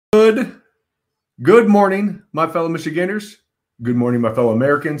Good morning, my fellow Michiganders. Good morning, my fellow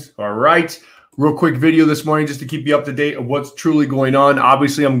Americans. All right. Real quick video this morning just to keep you up to date of what's truly going on.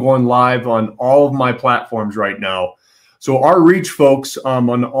 Obviously, I'm going live on all of my platforms right now. So our reach, folks,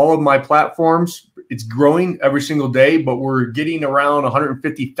 on all of my platforms, it's growing every single day, but we're getting around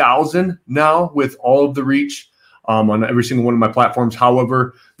 150,000 now with all of the reach on every single one of my platforms.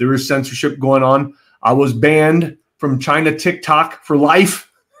 However, there is censorship going on. I was banned from China TikTok for life.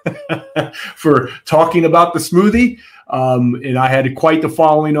 For talking about the smoothie. And I had quite the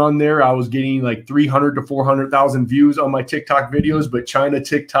following on there. I was getting like 300 to 400,000 views on my TikTok videos, but China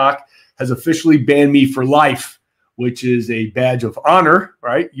TikTok has officially banned me for life, which is a badge of honor,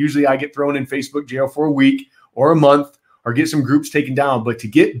 right? Usually I get thrown in Facebook jail for a week or a month or get some groups taken down, but to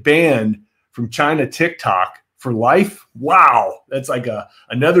get banned from China TikTok for life, wow, that's like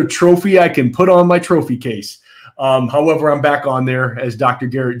another trophy I can put on my trophy case. However, I'm back on there as Dr.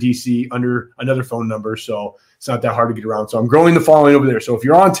 Garrett DC under another phone number, so it's not that hard to get around. So I'm growing the following over there. So if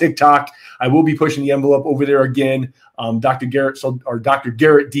you're on TikTok, I will be pushing the envelope over there again. Dr. Garrett or Dr.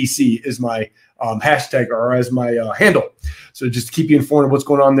 Garrett DC is my hashtag or as my handle. So just to keep you informed of what's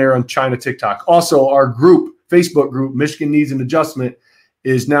going on there on China TikTok. Also, our group, Facebook group, Michigan Needs an Adjustment,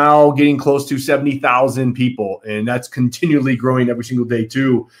 is now getting close to 70,000 people, and that's continually growing every single day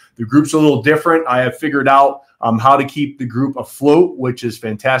too. The group's a little different. I have figured out how to keep the group afloat, which is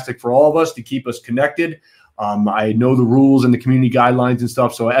fantastic for all of us to keep us connected. I know the rules and the community guidelines and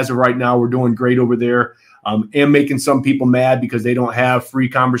stuff. So as of right now, we're doing great over there. And making some people mad because they don't have free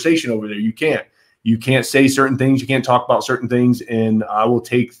conversation over there. You can't say certain things. You can't talk about certain things. And I will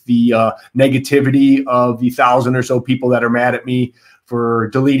take the negativity of the 1,000 or so people that are mad at me for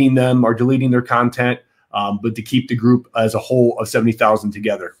deleting them or deleting their content. But to keep the group as a whole of 70,000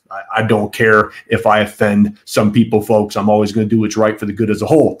 together. I don't care if I offend some people, folks. I'm always going to do what's right for the good as a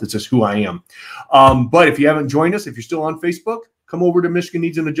whole. That's just who I am. But if you haven't joined us, if you're still on Facebook, come over to Michigan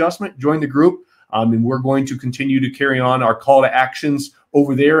Needs an Adjustment, join the group. And we're going to continue to carry on our call to actions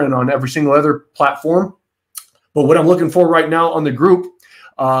over there and on every single other platform. But what I'm looking for right now on the group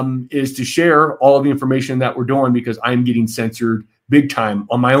is to share all of the information that we're doing because I'm getting censored big time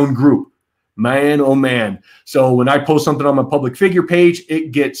on my own group. Man, oh man. So when I post something on my public figure page,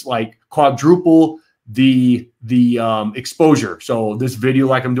 it gets like quadruple the exposure. So this video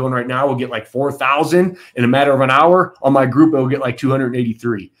like I'm doing right now will get like 4,000 in a matter of an hour. On my group, it will get like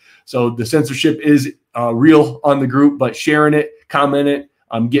 283. So the censorship is real on the group, but sharing it, comment it,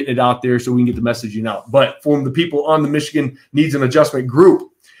 I'm getting it out there so we can get the messaging out. But from the people on the Michigan Needs an Adjustment group,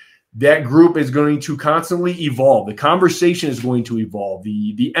 that group is going to constantly evolve. The conversation is going to evolve.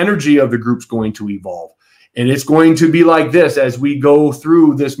 The energy of the group's going to evolve. And it's going to be like this as we go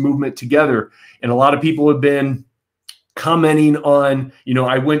through this movement together. And a lot of people have been commenting on,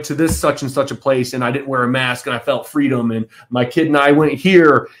 I went to this such and such a place and I didn't wear a mask and I felt freedom. And my kid and I went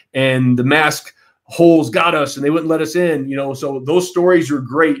here and the mask holes got us and they wouldn't let us in. So those stories are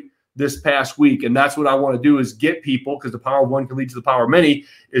great this past week. And that's what I want to do is get people, because the power of one can lead to the power of many,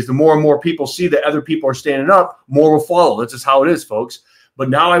 is the more and more people see that other people are standing up, more will follow. That's just how it is, folks. But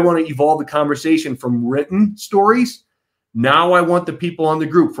now I want to evolve the conversation from written stories. Now I want the people on the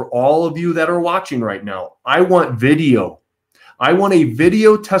group, for all of you that are watching right now, I want video. I want a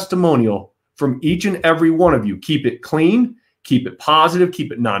video testimonial from each and every one of you. Keep it clean, keep it positive,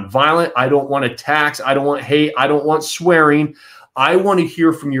 keep it nonviolent. I don't want attacks. I don't want hate. I don't want swearing. I want to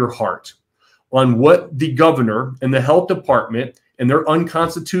hear from your heart on what the governor and the health department and their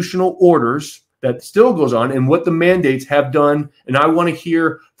unconstitutional orders that still goes on and what the mandates have done. And I want to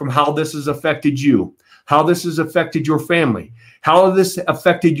hear from how this has affected you, how this has affected your family, how this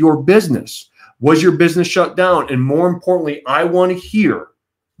affected your business. Was your business shut down? And more importantly, I want to hear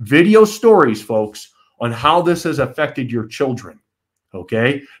video stories, folks, on how this has affected your children.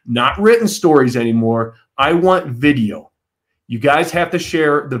 Okay? Not written stories anymore. I want video. You guys have to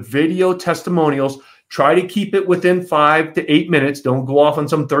share the video testimonials. Try to keep it within 5 to 8 minutes. Don't go off on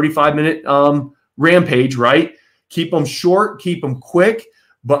some 35-minute rampage, right? Keep them short, keep them quick,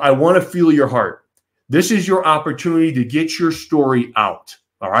 but I want to feel your heart. This is your opportunity to get your story out,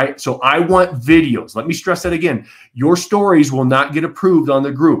 all right? So I want videos. Let me stress that again. Your stories will not get approved on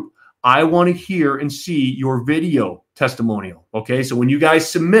the group. I want to hear and see your video testimonial, okay? So when you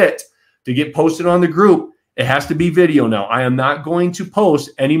guys submit to get posted on the group, it has to be video now. I am not going to post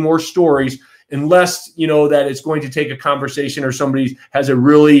any more stories unless, that it's going to take a conversation or somebody has a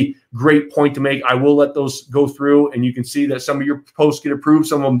really great point to make. I will let those go through, and you can see that some of your posts get approved,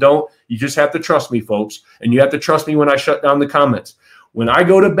 some of them don't. You just have to trust me, folks, and you have to trust me when I shut down the comments. When I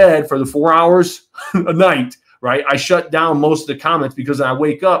go to bed for the 4 hours a night, right? I shut down most of the comments because when I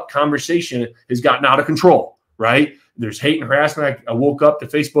wake up, conversation has gotten out of control, right? There's hate and harassment. I woke up to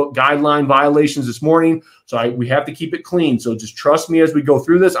Facebook guideline violations this morning. So we have to keep it clean. So just trust me as we go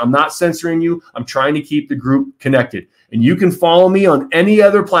through this. I'm not censoring you. I'm trying to keep the group connected. And you can follow me on any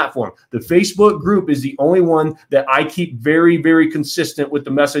other platform. The Facebook group is the only one that I keep very, very consistent with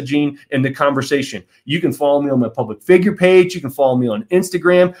the messaging and the conversation. You can follow me on my public figure page. You can follow me on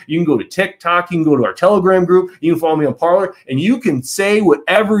Instagram. You can go to TikTok. You can go to our Telegram group. You can follow me on Parler. And you can say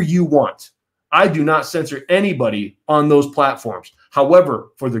whatever you want. I do not censor anybody on those platforms. However,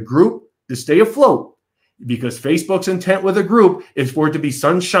 for the group to stay afloat, because Facebook's intent with a group is for it to be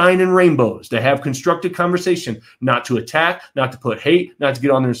sunshine and rainbows, to have constructive conversation, not to attack, not to put hate, not to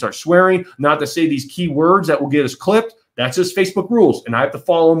get on there and start swearing, not to say these key words that will get us clipped. That's just Facebook rules, and I have to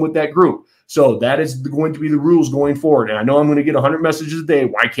follow them with that group. So that is going to be the rules going forward. And I know I'm going to get 100 messages a day.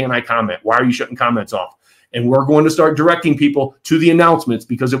 Why can't I comment? Why are you shutting comments off? And we're going to start directing people to the announcements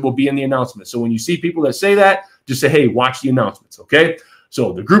because it will be in the announcements. So when you see people that say that, just say, hey, watch the announcements, okay?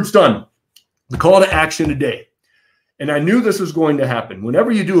 So the group's done. The call to action today. And I knew this was going to happen.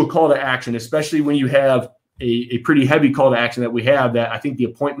 Whenever you do a call to action, especially when you have a pretty heavy call to action that we have, that I think the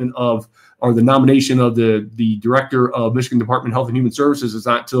appointment of or the nomination of the director of Michigan Department of Health and Human Services is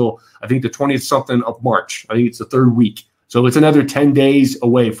not until I think the 20th something of March. I think it's the third week. So it's another 10 days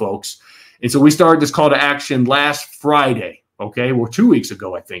away, folks. And so we started this call to action last Friday, okay? Well, 2 weeks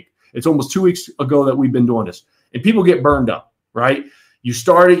ago, I think. It's almost 2 weeks ago that we've been doing this. And people get burned up, right? You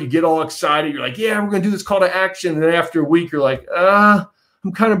start it, you get all excited. You're like, yeah, we're going to do this call to action. And then after a week, you're like,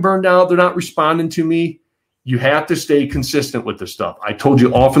 I'm kind of burned out. They're not responding to me. You have to stay consistent with this stuff. I told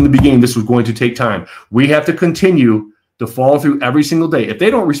you all from the beginning this was going to take time. We have to continue to follow through every single day. If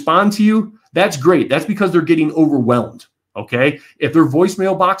they don't respond to you, that's great. That's because they're getting overwhelmed. Okay. If their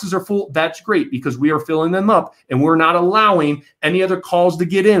voicemail boxes are full, that's great because we are filling them up and we're not allowing any other calls to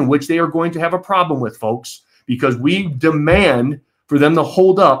get in, which they are going to have a problem with, folks, because we demand for them to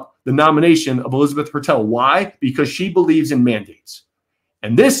hold up the nomination of Elizabeth Hertel. Why? Because she believes in mandates.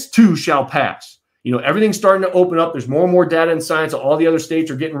 And this too shall pass. You know, everything's starting to open up. There's more and more data and science. All the other states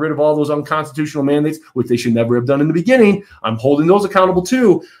are getting rid of all those unconstitutional mandates, which they should never have done in the beginning. I'm holding those accountable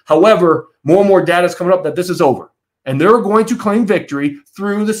too. However, more and more data is coming up that this is over. And they're going to claim victory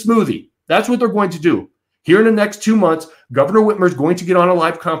through the smoothie. That's what they're going to do. Here in the next 2 months, Governor Whitmer is going to get on a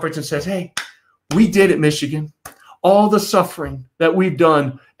live conference and says, hey, we did it, Michigan. All the suffering that we've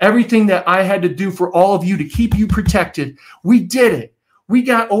done, everything that I had to do for all of you to keep you protected, we did it. We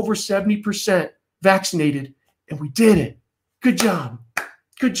got over 70% vaccinated, and we did it. Good job.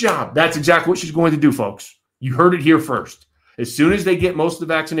 Good job. That's exactly what she's going to do, folks. You heard it here first. As soon as they get most of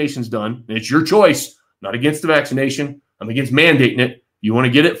the vaccinations done, and it's your choice, not against the vaccination, I'm against mandating it. You want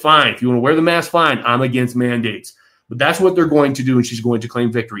to get it? Fine. If you want to wear the mask, fine. I'm against mandates. But that's what they're going to do, and she's going to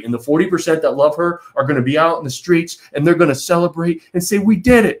claim victory. And the 40% that love her are going to be out in the streets, and they're going to celebrate and say, we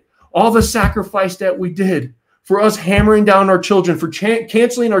did it. All the sacrifice that we did for us hammering down our children, for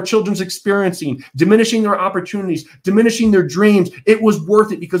canceling our children's experiencing, diminishing their opportunities, diminishing their dreams. It was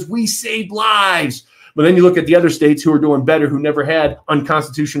worth it because we saved lives. But then you look at the other states who are doing better, who never had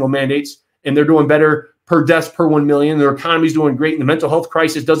unconstitutional mandates, and they're doing better per deaths per 1 million. Their economy's doing great, and the mental health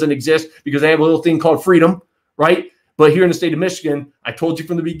crisis doesn't exist because they have a little thing called freedom, right? But here in the state of Michigan, I told you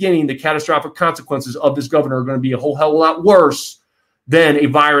from the beginning, the catastrophic consequences of this governor are going to be a whole hell of a lot worse than a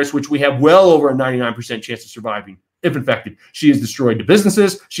virus, which we have well over a 99% chance of surviving if infected. She has destroyed the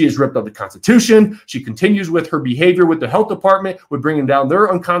businesses. She has ripped up the Constitution. She continues with her behavior with the health department, with bringing down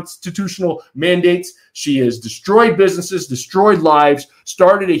their unconstitutional mandates. She has destroyed businesses, destroyed lives,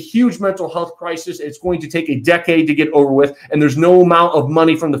 started a huge mental health crisis. It's going to take a decade to get over with, and there's no amount of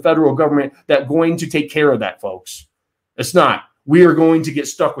money from the federal government that's going to take care of that, folks. It's not. We are going to get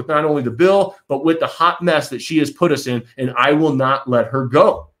stuck with not only the bill, but with the hot mess that she has put us in, and I will not let her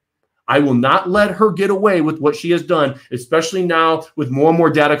go. I will not let her get away with what she has done, especially now with more and more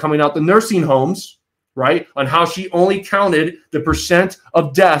data coming out the nursing homes, right, on how she only counted the percent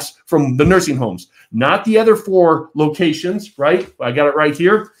of deaths from the nursing homes, not the other 4 locations, right? I got it right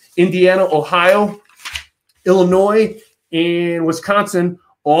here. Indiana, Ohio, Illinois, and Wisconsin,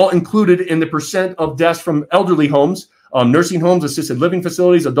 all included in the percent of deaths from elderly homes, nursing homes, assisted living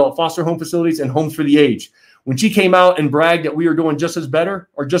facilities, adult foster home facilities, and homes for the aged. When she came out and bragged that we are doing just as better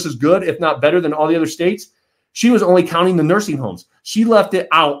or just as good, if not better than all the other states, she was only counting the nursing homes. She left it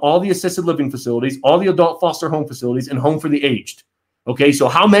out, all the assisted living facilities, all the adult foster home facilities, and home for the aged. Okay, so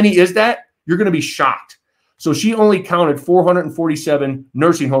how many is that? You're going to be shocked. So she only counted 447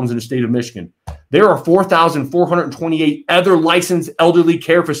 nursing homes in the state of Michigan. There are 4,428 other licensed elderly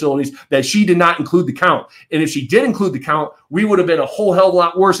care facilities that she did not include the count. And if she did include the count, we would have been a whole hell of a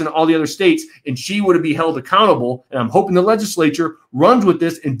lot worse than all the other states, and she would have been held accountable. And I'm hoping the legislature runs with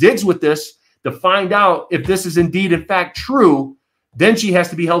this and digs with this to find out if this is indeed, in fact, true. Then she has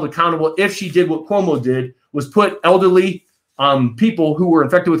to be held accountable if she did what Cuomo did, was put elderly people who were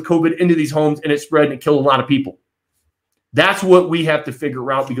infected with COVID into these homes, and it spread and it killed a lot of people. That's what we have to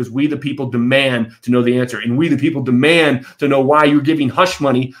figure out, because we, the people, demand to know the answer. And we, the people, demand to know why you're giving hush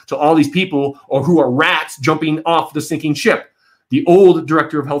money to all these people or who are rats jumping off the sinking ship. The old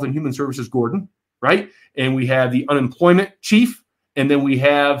director of Health and Human Services, Gordon, right? And we have the unemployment chief. And then we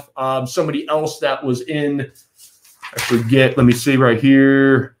have somebody else that was in, I forget, let me see right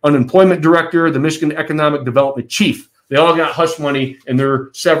here, unemployment director, the Michigan Economic Development chief. They all got hush money in their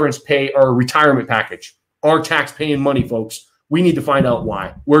severance pay or retirement package. Our tax-paying money, folks. We need to find out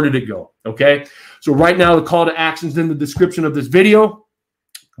why. Where did it go? Okay. So right now, the call to action is in the description of this video.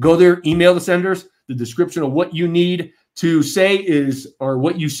 Go there, email the senders. The description of what you need to say is, or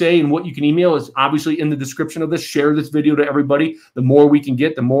what you say and what you can email is obviously in the description of this. Share this video to everybody. The more we can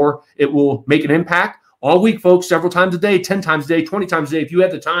get, the more it will make an impact. All week, folks, several times a day, 10 times a day, 20 times a day. If you have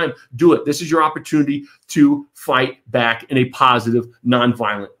the time, do it. This is your opportunity to fight back in a positive,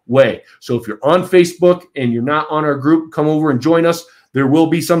 nonviolent way. So if you're on Facebook and you're not on our group, come over and join us. There will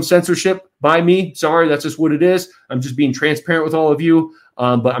be some censorship by me. Sorry, that's just what it is. I'm just being transparent with all of you,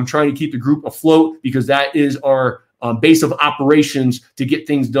 but I'm trying to keep the group afloat, because that is our base of operations to get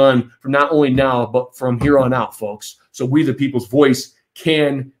things done from not only now, but from here on out, folks. So we, the people's voice,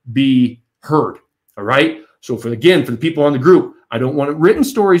 can be heard. All right. So for the people on the group, I don't want written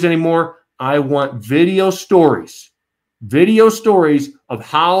stories anymore. I want video stories of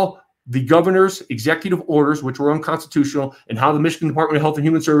how the governor's executive orders, which were unconstitutional, and how the Michigan Department of Health and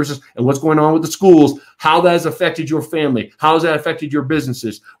Human Services and what's going on with the schools, how that has affected your family. How has that affected your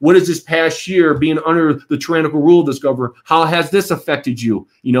businesses? What is this past year being under the tyrannical rule of this governor? How has this affected you?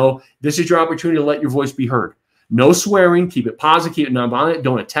 You know, this is your opportunity to let your voice be heard. No swearing. Keep it positive. Keep it nonviolent.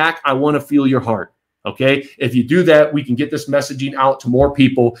 Don't attack. I want to feel your heart. Okay. If you do that, we can get this messaging out to more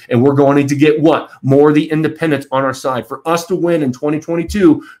people, and we're going to get what? More of the independents on our side. For us to win in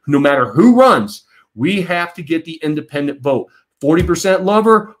 2022, no matter who runs, we have to get the independent vote. 40% love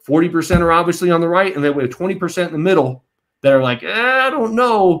her, 40% are obviously on the right, and then we have 20% in the middle that are like, I don't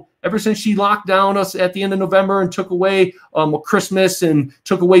know. Ever since she locked down us at the end of November and took away Christmas and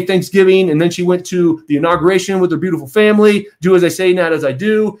took away Thanksgiving, and then she went to the inauguration with her beautiful family, do as I say, not as I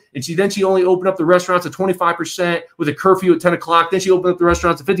do. And she only opened up the restaurants at 25% with a curfew at 10 o'clock. Then she opened up the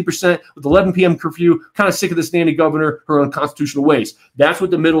restaurants at 50% with 11 p.m. curfew. Kind of sick of this nanny governor, her unconstitutional ways. That's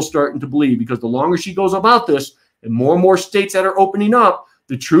what the middle's starting to believe, because the longer she goes about this, and more states that are opening up,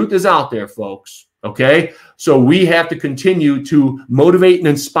 the truth is out there, folks. Okay, so we have to continue to motivate and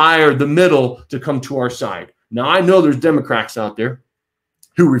inspire the middle to come to our side. Now, I know there's Democrats out there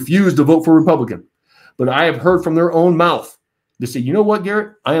who refuse to vote for Republican, but I have heard from their own mouth. They say, you know what,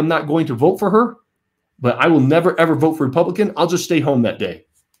 Garrett, I am not going to vote for her, but I will never, ever vote for Republican. I'll just stay home that day.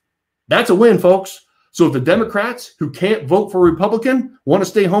 That's a win, folks. So if the Democrats who can't vote for Republican want to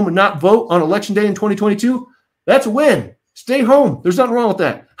stay home and not vote on Election Day in 2022, that's a win. Stay home. There's nothing wrong with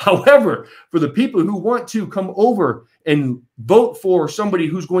that. However, for the people who want to come over and vote for somebody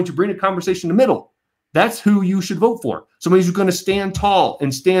who's going to bring a conversation in the middle, that's who you should vote for. Somebody who's going to stand tall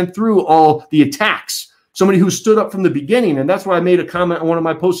and stand through all the attacks. Somebody who stood up from the beginning. And that's why I made a comment on one of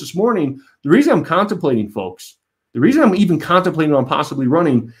my posts this morning. The reason I'm contemplating, folks, the reason I'm even contemplating on possibly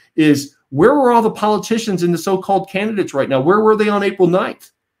running is, where were all the politicians and the so-called candidates right now? Where were they on April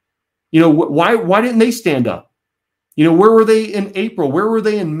 9th? You know, why didn't they stand up? You know, where were they in April? Where were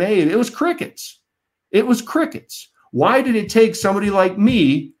they in May? It was crickets. It was crickets. Why did it take somebody like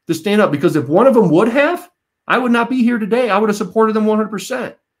me to stand up? Because if one of them would have, I would not be here today. I would have supported them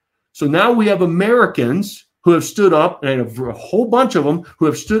 100%. So now we have Americans who have stood up, and a whole bunch of them who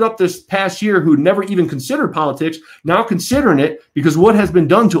have stood up this past year who never even considered politics, now considering it because what has been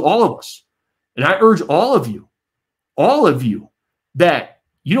done to all of us. And I urge all of you, that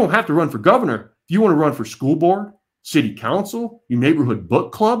you don't have to run for governor. If you want to run for school board, city council, your neighborhood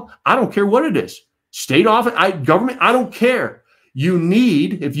book club, I don't care what it is. State office, government, I don't care. You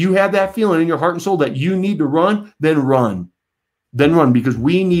need, if you have that feeling in your heart and soul that you need to run, then run. Then run, because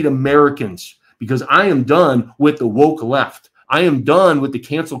we need Americans. Because I am done with the woke left. I am done with the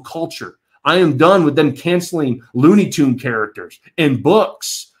cancel culture. I am done with them canceling Looney Tune characters and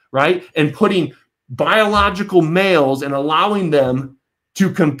books, right? And putting biological males and allowing them to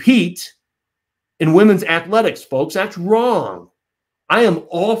compete in women's athletics, folks. That's wrong. I am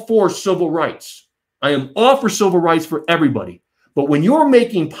all for civil rights. I am all for civil rights for everybody. But when you're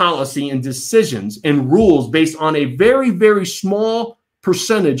making policy and decisions and rules based on a very, very small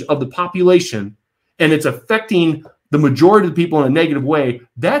percentage of the population, and it's affecting the majority of the people in a negative way,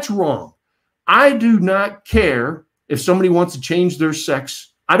 that's wrong. I do not care if somebody wants to change their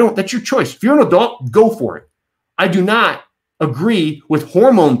sex. That's your choice. If you're an adult, go for it. I do not agree with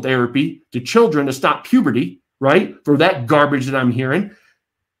hormone therapy to children to stop puberty, right? For that garbage that I'm hearing.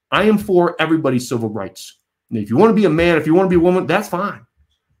 I am for everybody's civil rights. And if you want to be a man, if you want to be a woman, that's fine.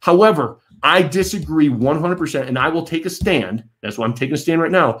 However, I disagree 100%, and I will take a stand. That's why I'm taking a stand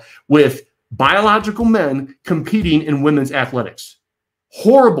right now with biological men competing in women's athletics.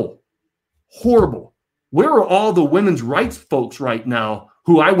 Horrible. Horrible. Where are all the women's rights folks right now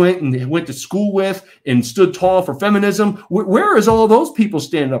who I went to school with and stood tall for feminism? Where is all those people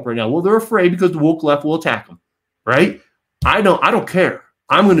standing up right now? Well, they're afraid because the woke left will attack them, right? I don't care.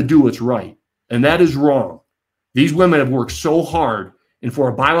 I'm going to do what's right, and that is wrong. These women have worked so hard, and for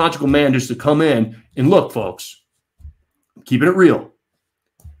a biological man just to come in and look, folks, keeping it real.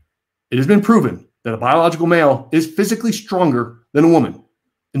 It has been proven that a biological male is physically stronger than a woman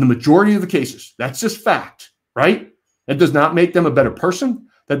in the majority of the cases. That's just fact, right? That does not make them a better person.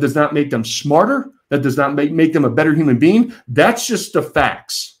 That does not make them smarter. That does not make them a better human being. That's just the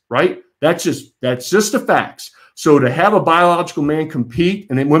facts, right? That's just the facts. So to have a biological man compete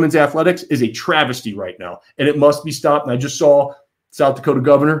in women's athletics is a travesty right now, and it must be stopped. And I just saw South Dakota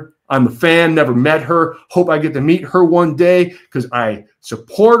governor. I'm a fan, never met her. Hope I get to meet her one day because I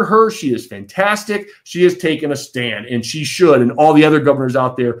support her. She is fantastic. She has taken a stand, and she should, and all the other governors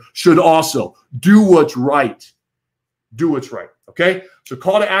out there should also do what's right. Do what's right, okay? So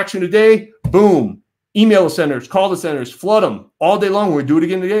call to action today, boom. Email the senators, call the senators, flood them all day long. We're going to do it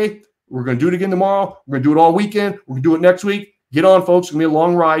again today. We're going to do it again tomorrow. We're going to do it all weekend. We're going to do it next week. Get on, folks. It's going to be a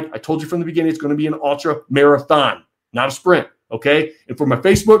long ride. I told you from the beginning, it's going to be an ultra marathon, not a sprint, okay? And for my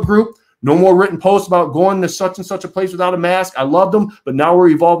Facebook group, no more written posts about going to such and such a place without a mask. I love them, but now we're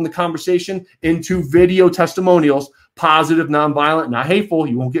evolving the conversation into video testimonials, positive, nonviolent, not hateful.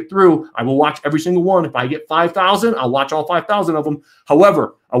 You won't get through. I will watch every single one. If I get 5,000, I'll watch all 5,000 of them.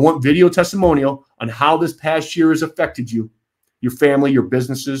 However, I want video testimonial on how this past year has affected you, your family, your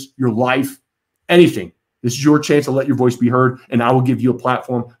businesses, your life, anything. This is your chance to let your voice be heard, and I will give you a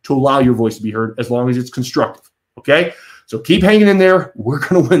platform to allow your voice to be heard as long as it's constructive, okay? So keep hanging in there. We're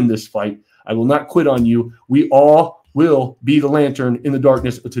going to win this fight. I will not quit on you. We all will be the lantern in the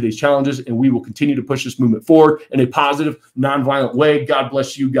darkness of today's challenges, and we will continue to push this movement forward in a positive, nonviolent way. God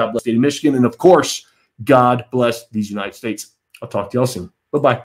bless you. God bless the state of Michigan. And, of course, God bless these United States. I'll talk to y'all soon. Bye-bye.